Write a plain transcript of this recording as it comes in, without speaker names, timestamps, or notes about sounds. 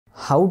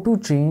how to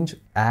change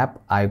app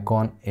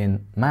icon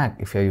in Mac.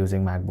 If you're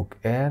using MacBook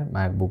Air,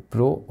 MacBook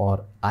Pro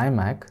or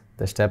iMac,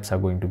 the steps are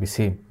going to be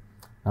same.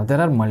 Now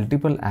there are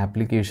multiple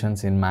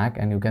applications in Mac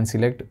and you can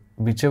select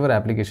whichever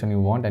application you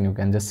want and you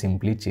can just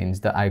simply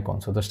change the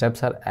icon. So the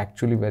steps are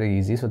actually very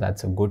easy, so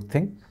that's a good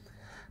thing.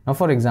 Now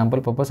for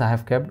example purpose, I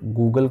have kept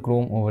Google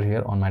Chrome over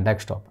here on my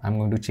desktop. I'm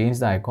going to change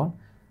the icon.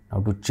 Now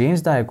to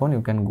change the icon,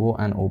 you can go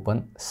and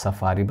open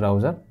Safari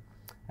browser,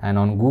 and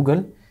on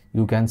Google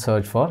you can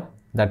search for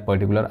that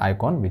particular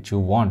icon which you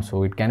want.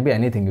 So it can be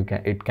anything.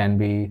 It can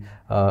be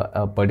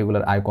a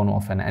particular icon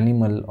of an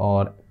animal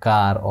or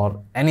car or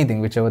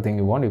anything, whichever thing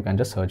you want, you can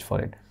just search for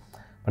it.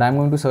 But I'm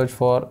going to search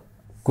for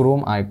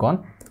Chrome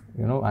icon.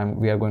 You know,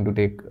 we are going to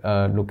take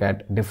a look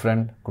at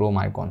different Chrome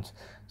icons.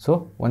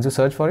 So once you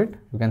search for it,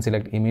 you can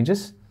select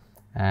images,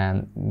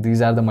 and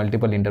these are the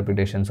multiple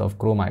interpretations of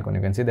Chrome icon.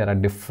 You can see there are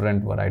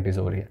different varieties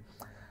over here.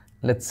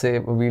 Let's say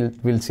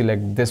we'll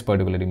select this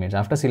particular image.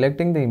 After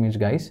selecting the image,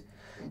 guys,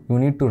 you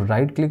need to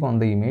right click on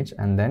the image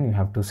and then you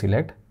have to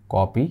select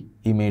copy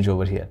image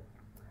over here.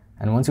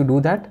 And once you do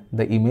that,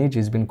 the image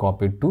has been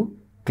copied to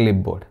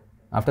clipboard.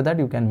 After that,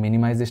 you can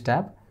minimize this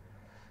tab.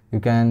 You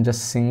can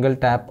just single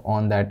tap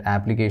on that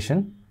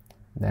application,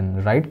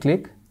 then right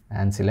click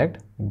and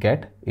select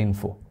get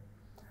info.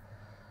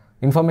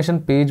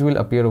 Information page will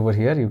appear over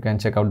here. You can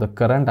check out the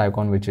current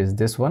icon, which is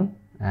this one,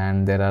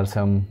 and there are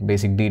some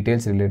basic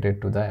details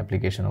related to the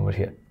application over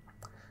here.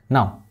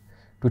 Now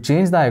to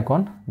change the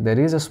icon, there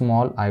is a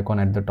small icon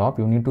at the top.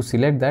 You need to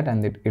select that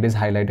and it is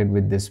highlighted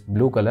with this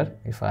blue color.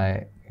 If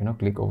I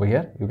click over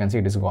here, you can see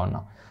it is gone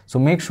now. So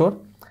make sure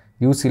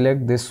you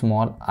select this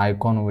small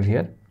icon over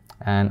here,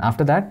 and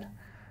after that,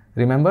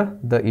 remember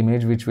the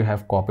image which we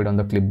have copied on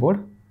the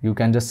clipboard. You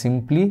can just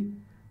simply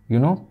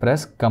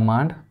press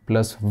Command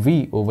plus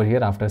V over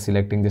here after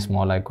selecting the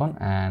small icon,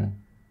 and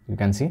you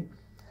can see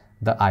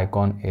the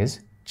icon is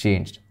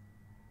changed.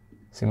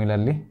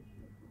 Similarly,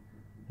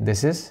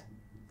 this is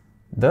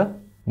the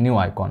new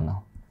icon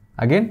now.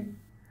 Again,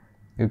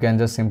 you can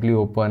just simply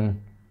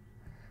open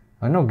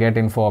get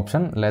info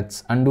option.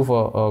 Let's undo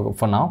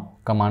for now,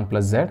 Command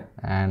plus Z,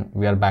 and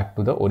we are back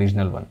to the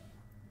original one.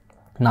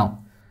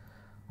 Now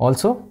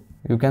also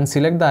you can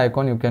select the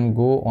icon. You can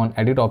go on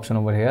edit option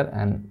over here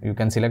and you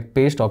can select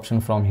paste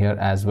option from here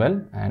as well,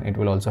 and it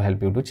will also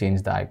help you to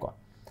change the icon.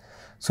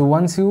 So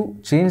once you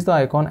change the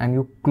icon and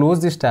you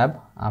close this tab,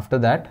 after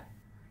that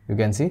you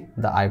can see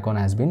the icon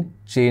has been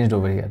changed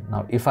over here.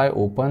 Now if I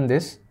open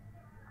this,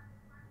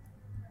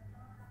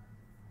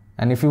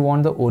 and if you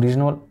want the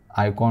original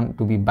icon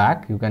to be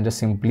back, you can just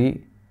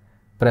simply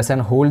press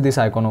and hold this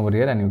icon over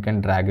here and you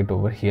can drag it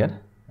over here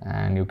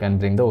and you can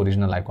bring the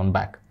original icon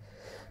back.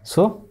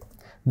 So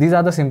these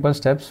are the simple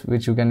steps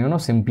which you can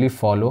simply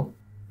follow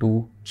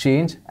to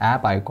change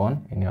app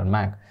icon in your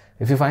Mac.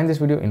 If you find this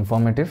video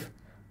informative,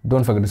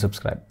 don't forget to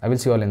subscribe. I will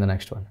see you all in the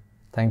next one.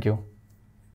 Thank you.